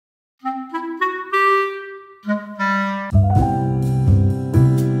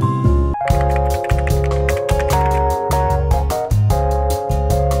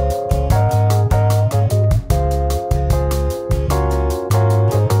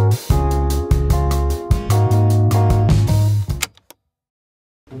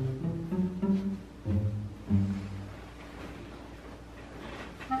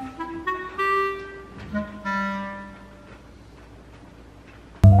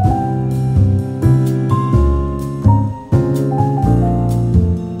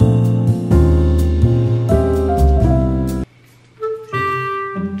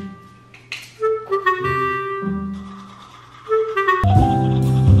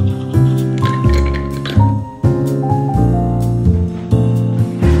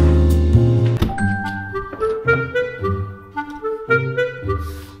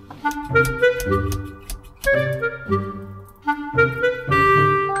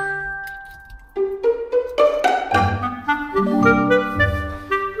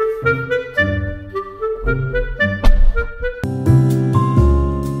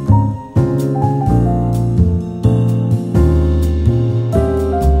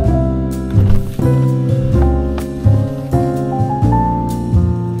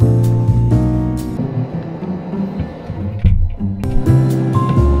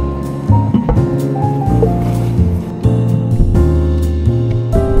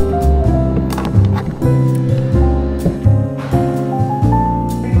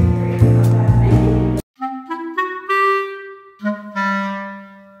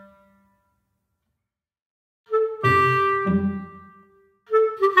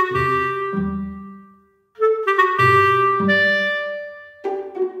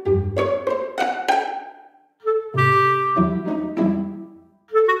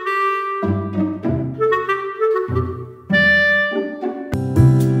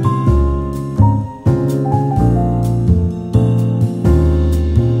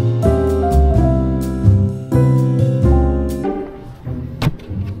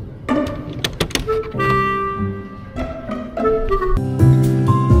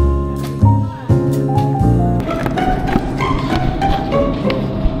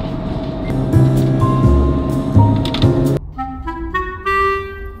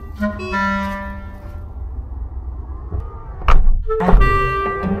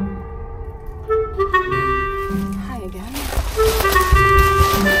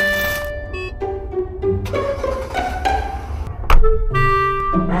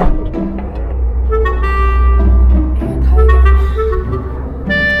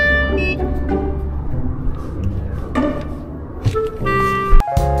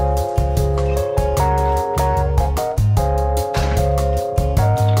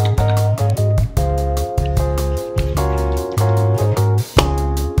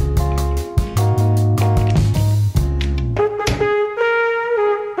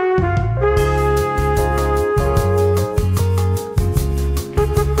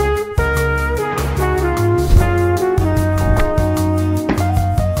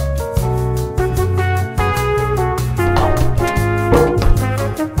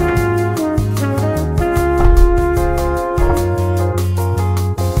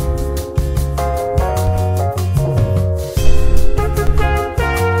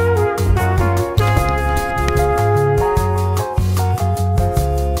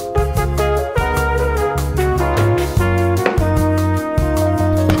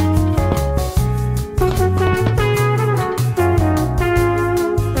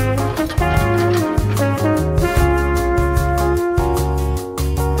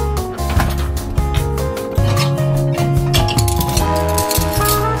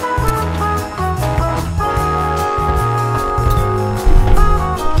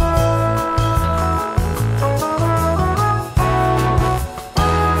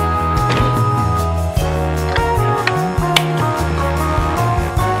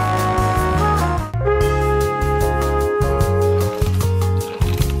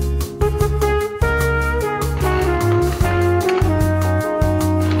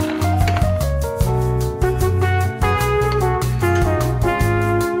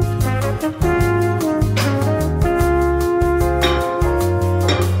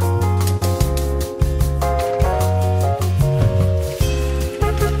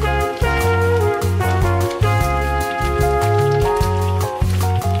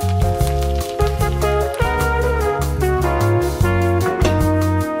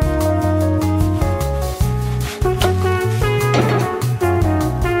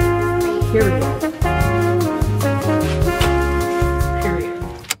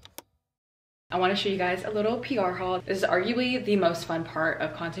want to show you guys a little PR haul. This is arguably the most fun part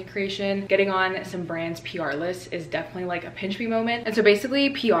of content creation. Getting on some brands' PR lists is definitely like a pinch me moment. And so basically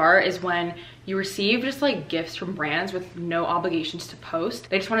PR is when you receive just like gifts from brands with no obligations to post.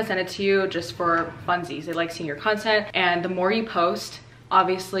 They just want to send it to you just for funsies. They like seeing your content, and the more you post,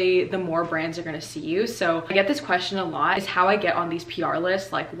 obviously the more brands are going to see you. So I get this question a lot, is how I get on these PR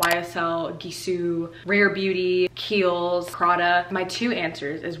lists like YSL, Gisou, Rare Beauty, Kiehl's, Prada. My two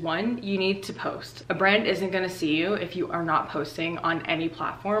answers is one, you need to post. A brand isn't going to see you if you are not posting on any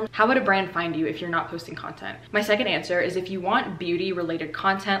platform. How would a brand find you if you're not posting content? My second answer is if you want beauty related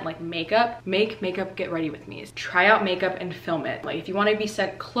content like makeup, make makeup get ready with me. Try out makeup and film it. Like if you want to be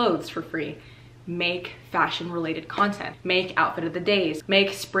sent clothes for free, make fashion related content, make outfit of the days,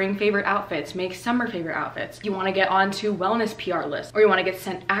 make spring favorite outfits, make summer favorite outfits. You want to get onto wellness PR lists, or you want to get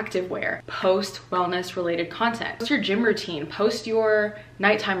sent activewear, post wellness related content. Post your gym routine, post your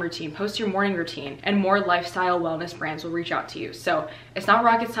nighttime routine, post your morning routine, and more lifestyle wellness brands will reach out to you. So it's not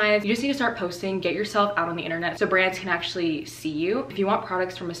rocket science. You just need to start posting, get yourself out on the internet so brands can actually see you. If you want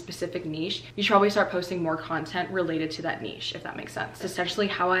products from a specific niche, you should probably start posting more content related to that niche, if that makes sense. It's essentially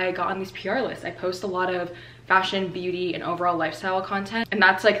how I got on these PR lists. I post a lot of fashion, beauty, and overall lifestyle content, and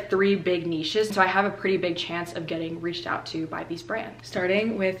that's like 3 big niches, so I have a pretty big chance of getting reached out to by these brands.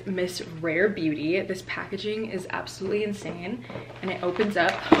 Starting with Miss Rare Beauty, this packaging is absolutely insane, and it opens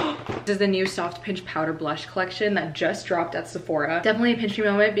up. This is the new Soft Pinch Powder Blush collection that just dropped at Sephora. Definitely a pinch me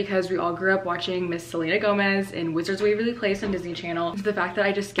moment because we all grew up watching Miss Selena Gomez in Wizards of Waverly Place on Disney Channel, so the fact that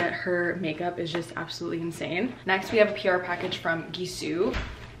I just get her makeup is just absolutely insane. Next, we have a PR package from Gisou.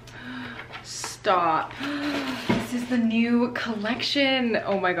 Stop. This is the new collection.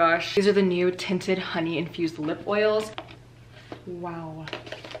 Oh my gosh. These are the new tinted honey infused lip oils. Wow.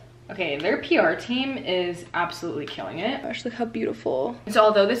 Okay, their PR team is absolutely killing it. Gosh, look how beautiful. So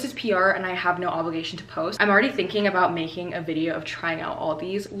although this is PR and I have no obligation to post, I'm already thinking about making a video of trying out all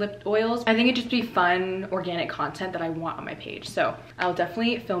these lip oils. I think it'd just be fun, organic content that I want on my page. So I'll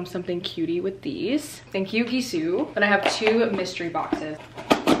definitely film something cutie with these. Thank you, Gisou. Then I have 2 mystery boxes.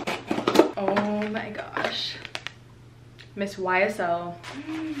 Oh my gosh. Miss YSL.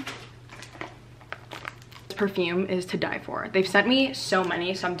 This perfume is to die for. They've sent me so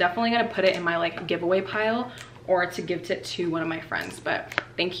many, so I'm definitely gonna put it in my like giveaway pile or to gift it to one of my friends. But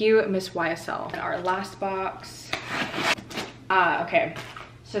thank you, Miss YSL. And our last box. Okay.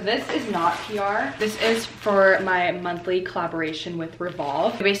 So this is not PR. This is for my monthly collaboration with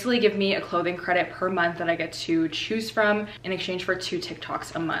Revolve. They basically give me a clothing credit per month that I get to choose from in exchange for 2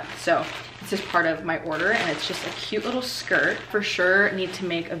 TikToks a month. So this is part of my order, and it's just a cute little skirt. For sure need to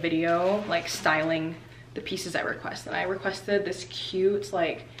make a video like styling the pieces I request. And I requested this cute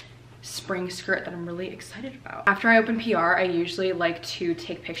like spring skirt that I'm really excited about. After I open PR, I usually like to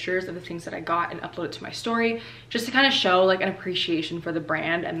take pictures of the things that I got and upload it to my story just to kind of show like an appreciation for the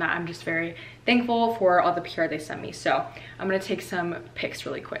brand and that I'm just very thankful for all the PR they sent me. So I'm gonna take some pics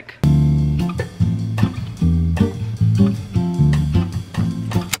really quick.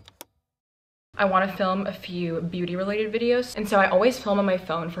 I want to film a few beauty related videos, and so I always film on my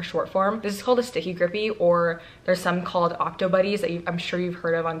phone for short form. This is called a sticky grippy, or there's some called Octo Buddies that I'm sure you've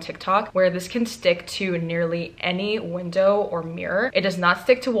heard of on TikTok, where this can stick to nearly any window or mirror. It does not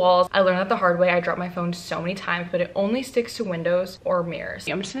stick to walls. I learned that the hard way. I dropped my phone so many times, but it only sticks to windows or mirrors.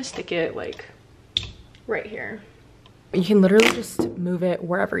 I'm just gonna stick it like right here. You can literally just move it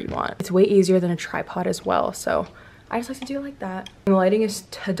wherever you want. It's way easier than a tripod as well, so I just like to do it like that. And the lighting is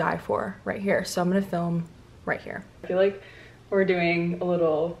to die for right here, so I'm gonna film right here. I feel like we're doing a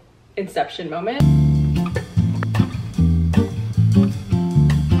little Inception moment.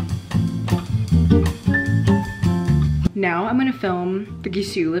 Now I'm gonna film the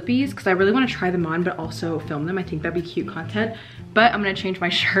Gisou lippies because I really want to try them on but also film them. I think that'd be cute content. But I'm gonna change my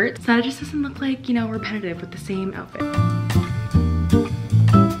shirt so that it just doesn't look like, you know, repetitive with the same outfit.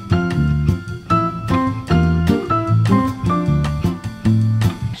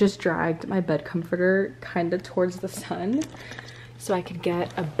 Just dragged my bed comforter kind of towards the sun so I could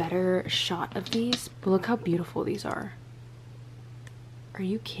get a better shot of these. But look how beautiful these are. Are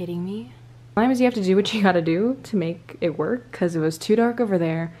you kidding me? Sometimes you have to do what you gotta do to make it work because it was too dark over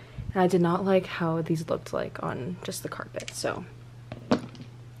there and I did not like how these looked like on just the carpet. So you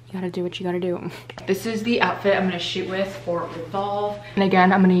gotta do what you gotta do. This is the outfit I'm gonna shoot with for Revolve. And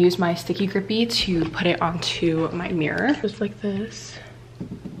again, I'm gonna use my sticky grippy to put it onto my mirror. Just like this.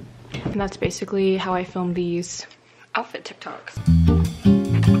 And that's basically how I film these outfit TikToks.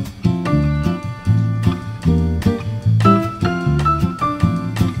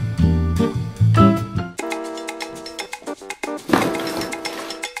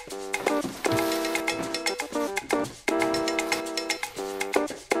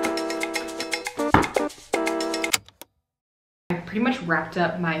 pretty much wrapped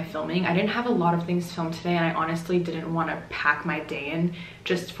up my filming. I didn't have a lot of things filmed today, and I honestly didn't want to pack my day in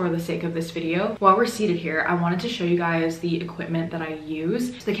just for the sake of this video. While we're seated here, I wanted to show you guys the equipment that I use.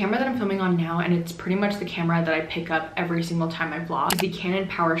 So the camera that I'm filming on now, and it's pretty much the camera that I pick up every single time I vlog, is the Canon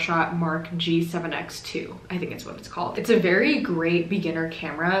PowerShot Mark G7X2. I think it's what it's called. It's a very great beginner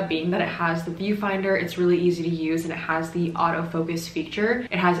camera, being that it has the viewfinder, it's really easy to use, and it has the autofocus feature.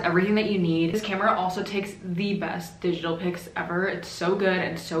 It has everything that you need. This camera also takes the best digital pics ever. It's so good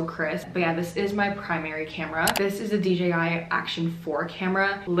and so crisp. But yeah, this is my primary camera. This is a DJI Action 4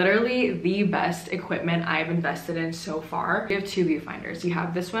 camera. Literally the best equipment I've invested in so far. We have two viewfinders. You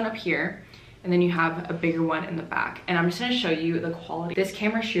have this one up here, and then you have a bigger one in the back. And I'm just gonna show you the quality. This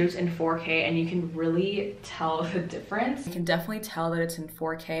camera shoots in 4K, and you can really tell the difference. You can definitely tell that it's in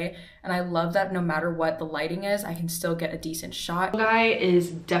 4K, and I love that no matter what the lighting is, I can still get a decent shot. This guy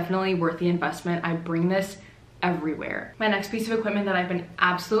is definitely worth the investment. I bring this everywhere. My next piece of equipment that I've been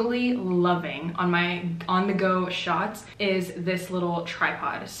absolutely loving on my on-the-go shots is this little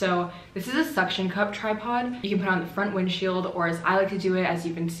tripod. So this is a suction cup tripod. You can put on the front windshield, or as I like to do it, as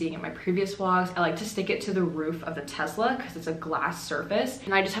you've been seeing in my previous vlogs, I like to stick it to the roof of the Tesla because it's a glass surface,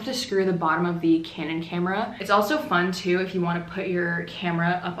 and I just have to screw the bottom of the Canon camera. It's also fun too if you want to put your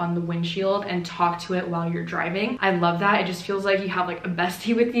camera up on the windshield and talk to it while you're driving. I love that. It just feels like you have like a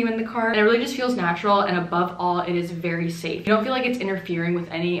bestie with you in the car, and it really just feels natural, and above all, it is very safe. You don't feel like it's interfering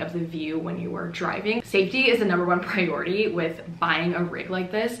with any of the view when you are driving. Safety is the #1 priority with buying a rig like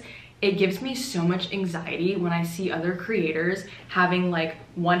this. It gives me so much anxiety when I see other creators having like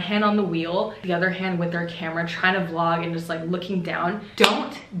one hand on the wheel, the other hand with their camera, trying to vlog and just like looking down.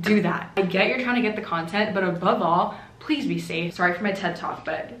 Don't do that. I get you're trying to get the content, but above all, please be safe. Sorry for my TED Talk,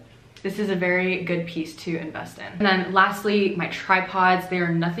 but this is a very good piece to invest in. And then lastly, my tripods. They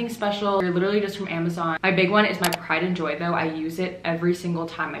are nothing special. They're literally just from Amazon. My big one is my Pride and Joy though. I use it every single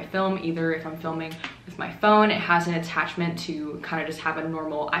time I film, either if I'm filming with my phone, it has an attachment to kind of just have a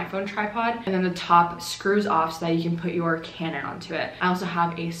normal iPhone tripod. And then the top screws off so that you can put your Canon onto it. I also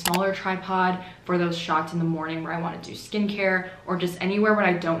have a smaller tripod for those shots in the morning where I want to do skincare, or just anywhere where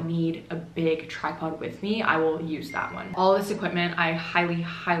I don't need a big tripod with me, I will use that one. All this equipment I highly,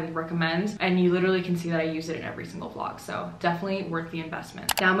 highly recommend, and you literally can see that I use it in every single vlog, so definitely worth the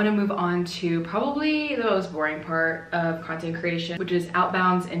investment. Now I'm gonna move on to probably the most boring part of content creation, which is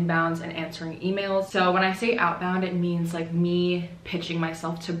outbounds, inbounds, and answering emails. So when I say outbound, it means like me pitching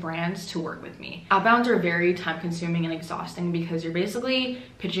myself to brands to work with me. Outbounds are very time consuming and exhausting because you're basically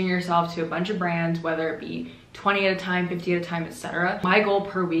pitching yourself to a bunch of brands, whether it be 20 at a time, 50 at a time, etc. My goal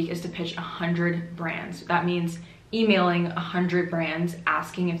per week is to pitch 100 brands. That means emailing 100 brands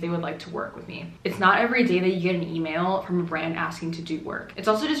asking if they would like to work with me. It's not every day that you get an email from a brand asking to do work. It's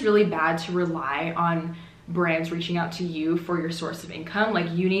also just really bad to rely on brands reaching out to you for your source of income. Like,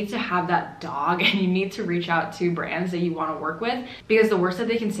 you need to have that dog, and you need to reach out to brands that you want to work with, because the worst that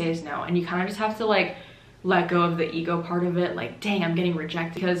they can say is no, and you kind of just have to like let go of the ego part of it. Like, dang, I'm getting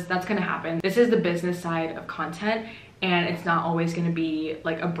rejected, because that's gonna happen. This is the business side of content, and it's not always gonna be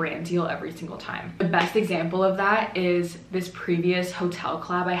like a brand deal every single time. The best example of that is this previous hotel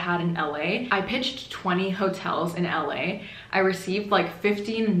collab I had in LA. I pitched 20 hotels in LA. I received like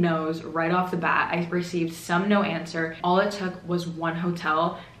 15 no's right off the bat. I received some no answer. All it took was one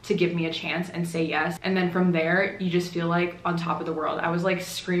hotel to give me a chance and say yes. And then from there, you just feel like on top of the world. I was like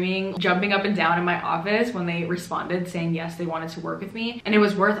screaming, jumping up and down in my office when they responded saying yes, they wanted to work with me. And it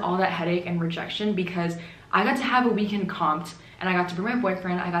was worth all that headache and rejection, because I got to have a weekend comped, and I got to bring my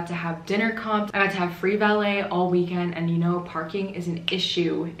boyfriend, I got to have dinner comped, I got to have free valet all weekend, and you know, parking is an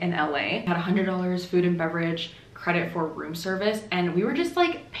issue in LA. I had $100 food and beverage credit for room service, and we were just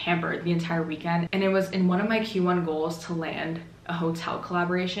like pampered the entire weekend. And it was in one of my Q1 goals to land a hotel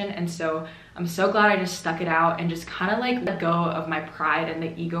collaboration, and so I'm so glad I just stuck it out and just kind of like let go of my pride and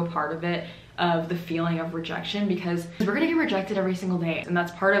the ego part of it, of the feeling of rejection, because we're gonna get rejected every single day, and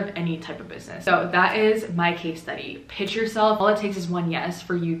that's part of any type of business. So that is my case study. Pitch yourself. All it takes is one yes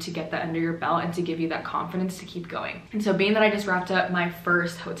for you to get that under your belt and to give you that confidence to keep going. And so being that I just wrapped up my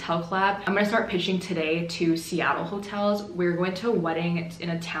first hotel collab, I'm gonna start pitching today to Seattle hotels. We're going to a wedding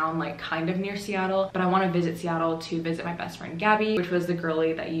in a town like kind of near Seattle, but I want to visit Seattle to visit my best friend Gabby, which was the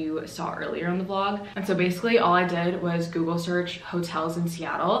girly that you saw earlier in the vlog. And so basically all I did was Google search hotels in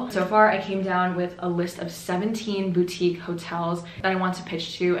Seattle. So far I came down with a list of 17 boutique hotels that I want to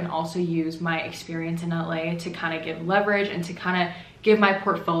pitch to, and also use my experience in LA to kind of give leverage and to kind of give my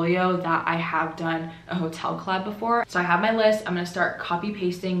portfolio that I have done a hotel collab before. So I have my list. I'm gonna start copy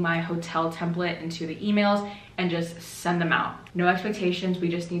pasting my hotel template into the emails and just send them out. No expectations, we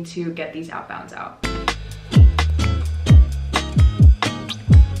just need to get these outbounds out.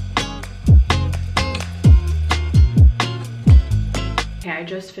 Okay, I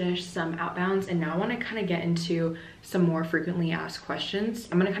just finished some outbounds and now I want to kind of get into some more frequently asked questions.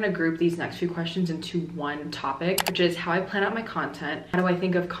 I'm going to kind of group these next few questions into one topic, which is how I plan out my content, how do I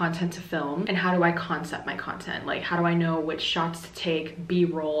think of content to film, and how do I concept my content? Like, how do I know which shots to take,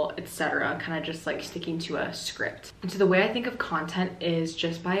 B-roll, etc. Kind of just like sticking to a script. And so the way I think of content is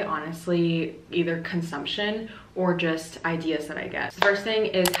just by honestly either consumption or just ideas that I get. The first thing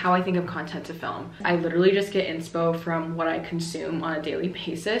is how I think of content to film. I literally just get inspo from what I consume on a daily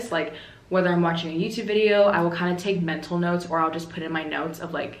basis. Like, whether I'm watching a YouTube video, I will kind of take mental notes, or I'll just put in my notes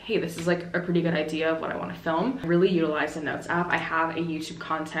of like, hey, this is like a pretty good idea of what I want to film. I really utilize the notes app. I have a YouTube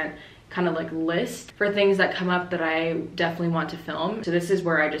content kind of like list for things that come up that I definitely want to film. So this is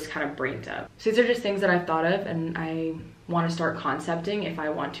where I just kind of brain dump. So these are just things that I've thought of and I want to start concepting if I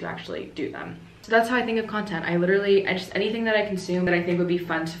want to actually do them. So that's how I think of content. I just anything that I consume that I think would be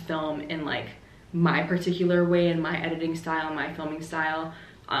fun to film in like my particular way, in my editing style, my filming style,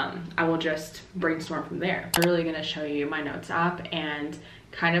 I will just brainstorm from there. I'm really gonna show you my notes app and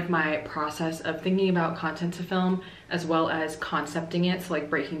kind of my process of thinking about content to film, as well as concepting it, so like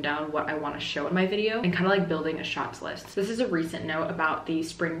breaking down what I want to show in my video and kind of like building a shots list. This is a recent note about the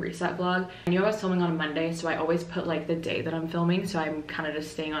spring reset vlog. I knew I was filming on a Monday, so I always put like the day that I'm filming, so I'm kind of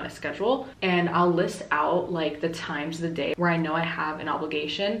just staying on a schedule, and I'll list out like the times of the day where I know I have an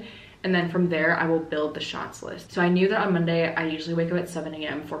obligation, and then from there I will build the shots list. So I knew that on Monday I usually wake up at 7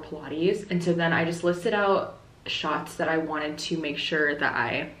 a.m. for Pilates, and so then I just listed out shots that I wanted to make sure that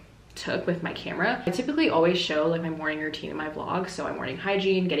I took with my camera. I typically always show like my morning routine in my vlog, so my morning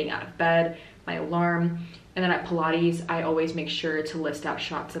hygiene, getting out of bed, my alarm, and then at Pilates I always make sure to list out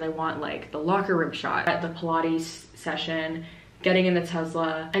shots that I want, like the locker room shot at the Pilates session, getting in the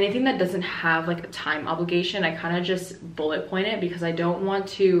Tesla. Anything that doesn't have like a time obligation, I kind of just bullet point it because I don't want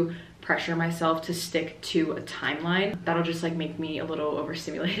to pressure myself to stick to a timeline. That'll just like make me a little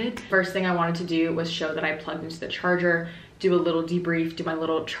overstimulated. First thing I wanted to do was show that I plugged into the charger, do a little debrief, do my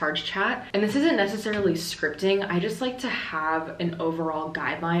little charge chat. And this isn't necessarily scripting. I just like to have an overall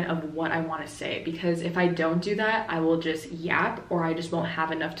guideline of what I want to say, because if I don't do that, I will just yap or I just won't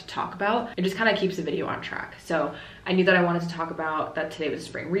have enough to talk about. It just kind of keeps the video on track. So I knew that I wanted to talk about that today was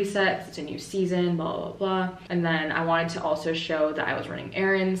spring reset, 'cause it's a new season, blah, blah, blah. And then I wanted to also show that I was running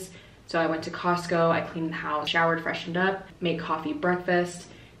errands. So I went to Costco, I cleaned the house, showered, freshened up, made coffee, breakfast,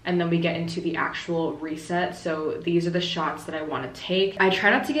 and then we get into the actual reset. So these are the shots that I want to take. I try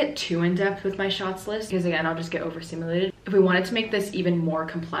not to get too in depth with my shots list because again, I'll just get overstimulated. If we wanted to make this even more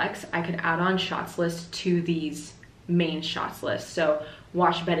complex, I could add on shots list to these main shots list. So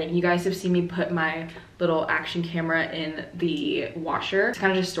wash bedding, you guys have seen me put my little action camera in the washer to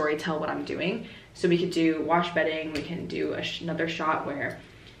kind of just story tell what I'm doing. So we could do wash bedding, we can do another shot where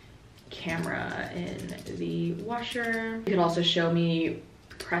camera in the washer. You could also show me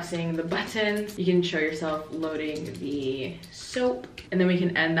pressing the buttons. You can show yourself loading the soap, and then we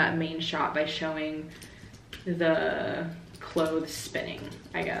can end that main shot by showing the clothes spinning,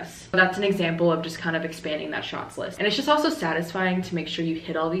 I guess. That's an example of just kind of expanding that shots list. And it's just also satisfying to make sure you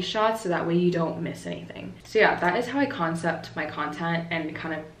hit all these shots so that way you don't miss anything. So yeah, that is how I concept my content and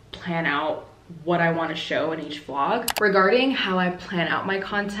kind of plan out what I want to show in each vlog. Regarding how I plan out my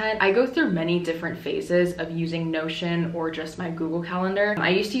content, I go through many different phases of using Notion or just my Google Calendar.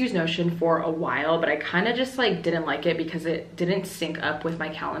 I used to use Notion for a while, but I kind of just like didn't like it because it didn't sync up with my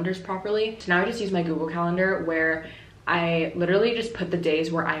calendars properly. So now I just use my Google Calendar where I literally just put the days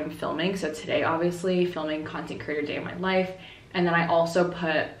where I am filming. So today, obviously, filming content creator day of my life. And then I also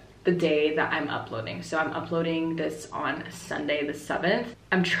put the day that I'm uploading. So I'm uploading this on Sunday the 7th.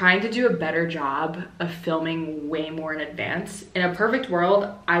 I'm trying to do a better job of filming way more in advance. In a perfect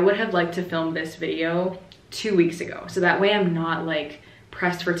world, I would have liked to film this video 2 weeks ago. So that way I'm not like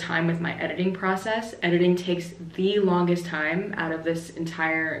pressed for time with my editing process. Editing takes the longest time out of this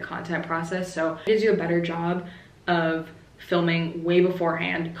entire content process. So I need to do a better job of filming way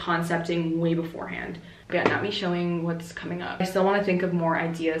beforehand, concepting way beforehand. But yeah, not me showing what's coming up. I still want to think of more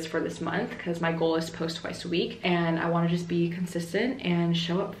ideas for this month because my goal is to post twice a week and I want to just be consistent and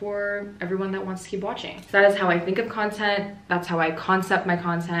show up for everyone that wants to keep watching. So that is how I think of content, that's how I concept my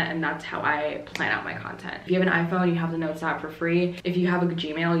content, and that's how I plan out my content. If you have an iPhone, you have the Notes app for free. If you have a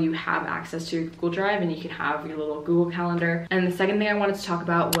Gmail, you have access to your Google Drive and you can have your little Google Calendar. And the second thing I wanted to talk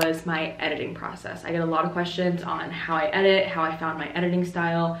about was my editing process. I get a lot of questions on how I edit, how I found my editing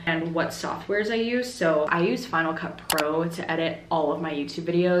style, and what softwares I use. So I use Final Cut Pro to edit all of my YouTube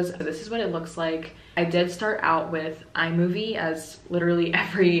videos. So this is what it looks like I did start out with iMovie, as literally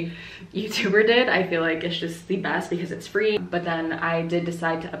every YouTuber did. I feel like it's just the best because it's free, but then I did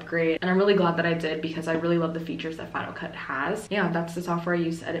decide to upgrade, and I'm really glad that I did because I really love the features that Final Cut has. Yeah, that's the software I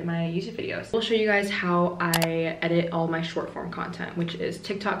use to edit my YouTube videos. I'll show you guys how I edit all my short form content, which is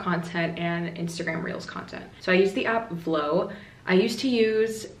TikTok content and Instagram Reels content. So I use the app Vlo. I used to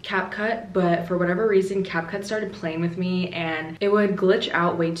use CapCut, but for whatever reason, CapCut started playing with me and it would glitch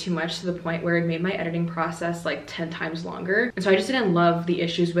out way too much to the point where it made my editing process like 10 times longer. And so I just didn't love the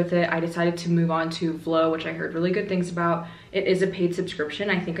issues with it. I decided to move on to Vlo, which I heard really good things about. It is a paid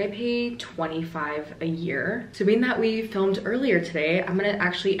subscription. I think I pay $25 a year. So being that we filmed earlier today, I'm gonna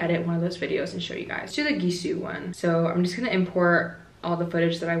actually edit one of those videos and show you guys. Let's do the Gisu one. So I'm just gonna import all the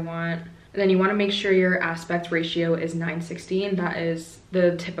footage that I want. And then you want to make sure your aspect ratio is 9:16. That is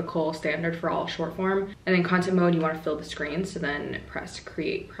the typical standard for all short form. And then content mode, you want to fill the screen. So then press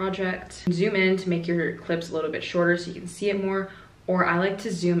create project. Zoom in to make your clips a little bit shorter so you can see it more. Or I like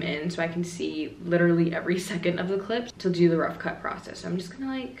to zoom in so I can see literally every second of the clips to do the rough cut process. So I'm just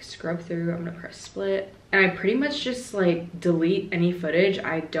gonna like scrub through. I'm gonna press split. And I pretty much just like delete any footage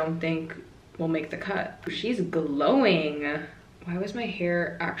I don't think will make the cut. She's glowing. Why was my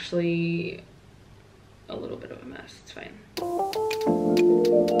hair actually a little bit of a mess? It's fine.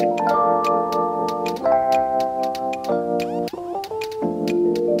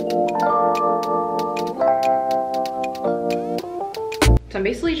 So I'm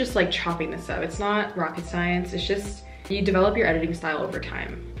basically just like chopping this up. It's not rocket science. It's just you develop your editing style over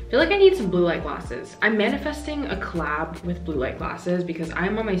time. I feel like I need some blue light glasses. I'm manifesting a collab with blue light glasses because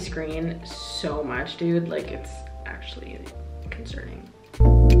I'm on my screen so much, dude. Like it's actually concerning.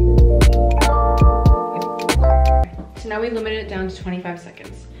 So now we limit it down to 25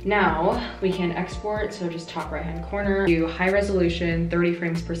 seconds. Now we can export, so just top right hand corner, do high resolution, 30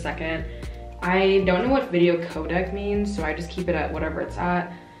 frames per second. I don't know what video codec means, so I just keep it at whatever it's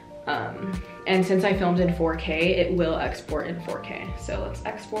at. And since I filmed in 4K, it will export in 4K. So let's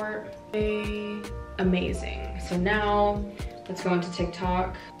export. Amazing. So now let's go into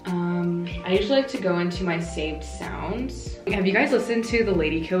TikTok. I usually like to go into my saved sounds. Have you guys listened to the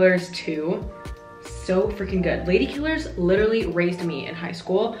Lady Killers 2? So freaking good. Lady Killers literally raised me in high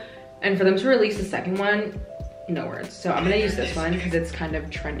school, and for them to release the second one, no words. So I'm gonna use this one because it's kind of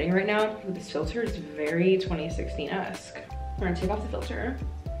trending right now. This filter is very 2016-esque. We're gonna take off the filter.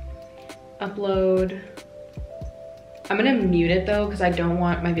 Upload. I'm gonna mute it though because I don't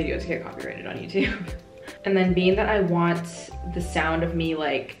want my video to get copyrighted on YouTube. And then being that I want the sound of me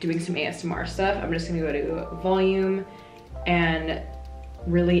like doing some ASMR stuff, I'm just gonna go to volume and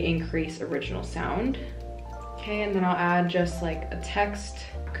really increase original sound. Okay, and then I'll add just like a text.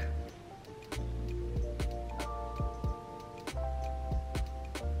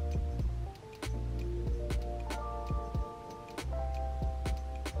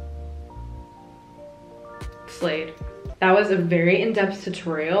 Slayed. That was a very in-depth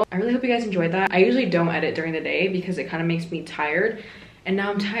tutorial. I really hope you guys enjoyed that. I usually don't edit during the day because it kind of makes me tired, and now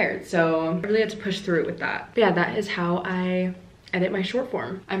I'm tired, so I really had to push through it with that. But yeah, that is how I edit my short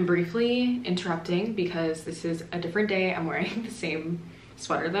form. I'm briefly interrupting because this is a different day. I'm wearing the same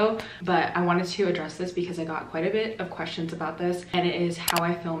sweater though, but I wanted to address this because I got quite a bit of questions about this, and it is how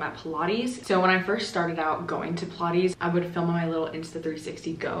I film at Pilates. So when I first started out going to Pilates, I would film on my little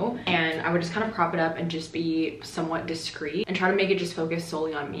Insta360 Go, and I would just kind of prop it up and just be somewhat discreet and try to make it just focus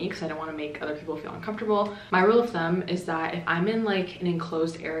solely on me because I don't want to make other people feel uncomfortable. My rule of thumb is that if I'm in like an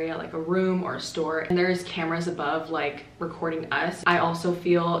enclosed area like a room or a store and there's cameras above like recording us, I also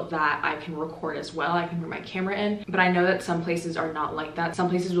feel that I can record as well. I can bring my camera in, but I know that some places are not like that. Some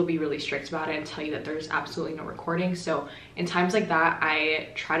places will be really strict about it and tell you that there's absolutely no recording. So in times like that, I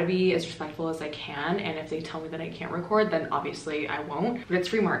try to be as respectful as I can, and if they tell me that I can't record, then obviously I won't. But it's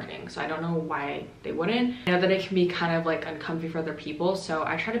free marketing, so I don't know why they wouldn't. I know that it can be kind of like uncomfy for other people, so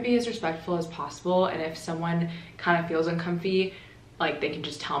I try to be as respectful as possible, and if someone kind of feels uncomfy, like they can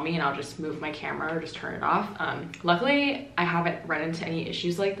just tell me and I'll just move my camera or just turn it off. Luckily, I haven't run into any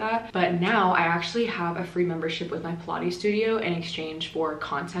issues like that, but now I actually have a free membership with my Pilates studio in exchange for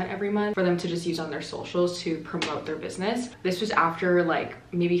content every month for them to just use on their socials to promote their business. This was after like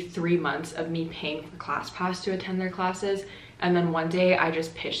maybe 3 months of me paying for class pass to attend their classes. And then one day I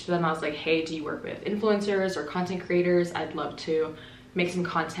just pitched them. I was like, hey, do you work with influencers or content creators? I'd love to make some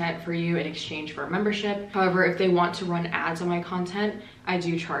content for you in exchange for a membership. However, if they want to run ads on my content, I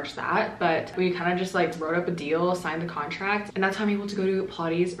do charge that. But we kind of just like wrote up a deal, signed the contract, and that's how I'm able to go to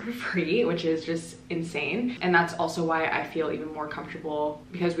Pilates for free, which is just insane. And that's also why I feel even more comfortable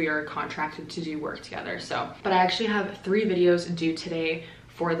because we are contracted to do work together. So, but I actually have 3 videos due today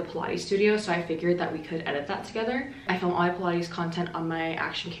for the Pilates studio, so I figured that we could edit that together. I film all my Pilates content on my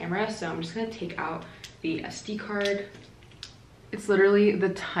action camera, so I'm just gonna take out the SD card. It's literally the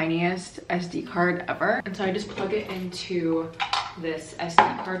tiniest SD card ever. And so I just plug it into this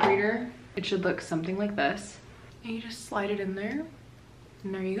SD card reader. It should look something like this. And you just slide it in there,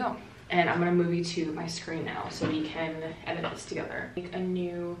 and there you go. And I'm gonna move you to my screen now so we can edit this together. Make a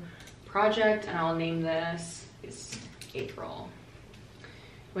new project, and I'll name this April.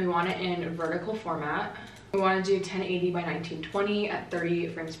 We want it in vertical format. We want to do 1080 by 1920 at 30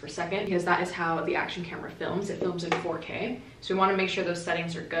 frames per second because that is how the action camera films. It films in 4K. So we want to make sure those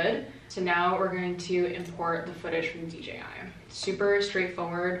settings are good. So now we're going to import the footage from DJI. Super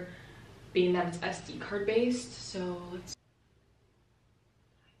straightforward, being that it's SD card based. So let's...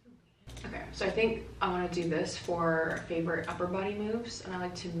 Okay, so I think I want to do this for favorite upper body moves, and I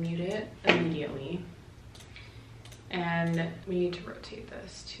like to mute it immediately. And we need to rotate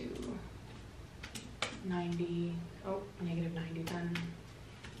this to 90, oh, negative 90 then.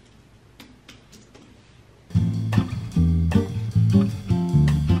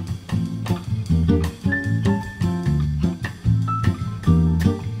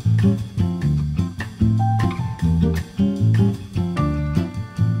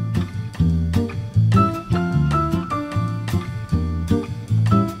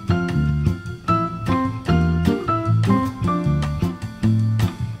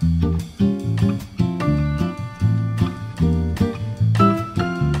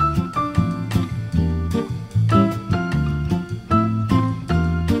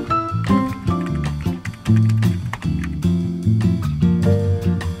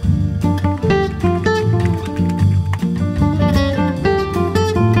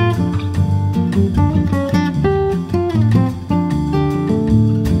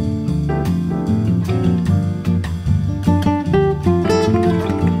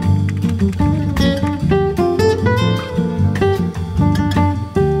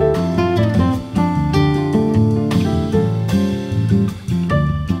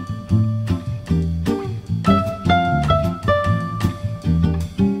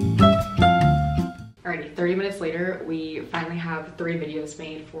 Alrighty, 30 minutes later, we finally have 3 videos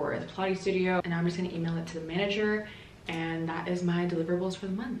made for the Pilates studio, and now I'm just gonna email it to the manager, and that is my deliverables for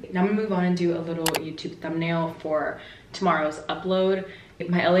the month. Now I'm gonna move on and do a little YouTube thumbnail for tomorrow's upload.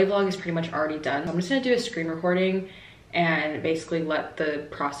 My LA vlog is pretty much already done. I'm just gonna do a screen recording and basically let the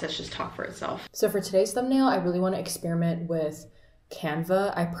process just talk for itself. So for today's thumbnail, I really want to experiment with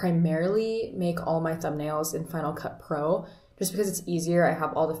Canva. I primarily make all my thumbnails in Final Cut Pro just because it's easier. I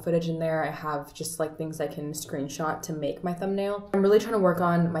have all the footage in there. I have just like things I can screenshot to make my thumbnail. I'm really trying to work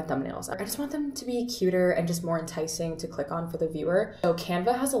on my thumbnails. I just want them to be cuter and just more enticing to click on for the viewer. So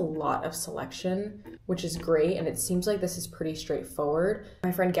Canva has a lot of selection, which is great, and it seems like this is pretty straightforward.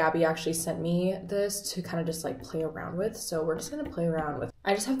 My friend Gabby actually sent me this to kind of just like play around with, so we're just gonna play around with.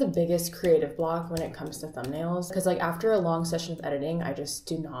 I just have the biggest creative block when it comes to thumbnails because like after a long session of editing, I just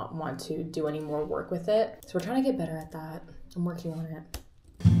do not want to do any more work with it. So we're trying to get better at that. I'm working on it.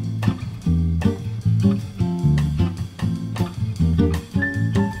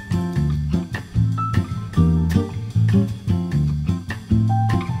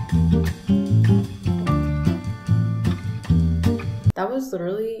 That was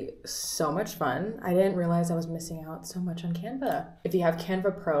literally so much fun. I didn't realize I was missing out so much on Canva. If you have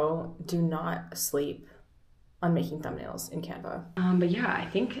Canva Pro, do not sleep on making thumbnails in Canva. But yeah, I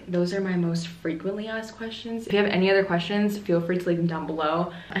think those are my most frequently asked questions. If you have any other questions, feel free to leave them down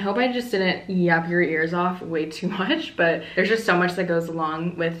below. I hope I just didn't yap your ears off way too much, but there's just so much that goes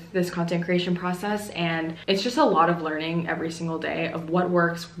along with this content creation process, and it's just a lot of learning every single day of what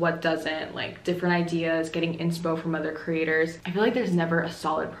works, what doesn't, like different ideas, getting inspo from other creators. I feel like there's never a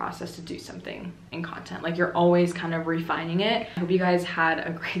solid process to do something in content. Like you're always kind of refining it. I hope you guys had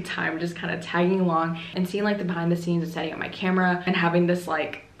a great time just kind of tagging along and seeing like the behind the scenes of setting up my camera and having this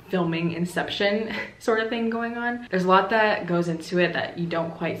like filming inception sort of thing going on. There's a lot that goes into it that you don't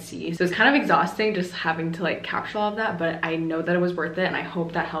quite see. So it's kind of exhausting just having to like capture all of that, but I know that it was worth it, and I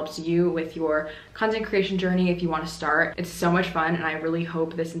hope that helps you with your content creation journey if you want to start. It's so much fun, and I really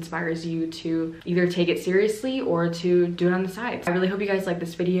hope this inspires you to either take it seriously or to do it on the side. I really hope you guys like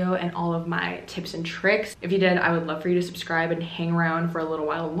this video and all of my tips and tricks. If you did, I would love for you to subscribe and hang around for a little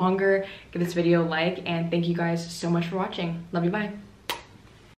while longer. Give this video a like, and thank you guys so much for watching. Love you, bye.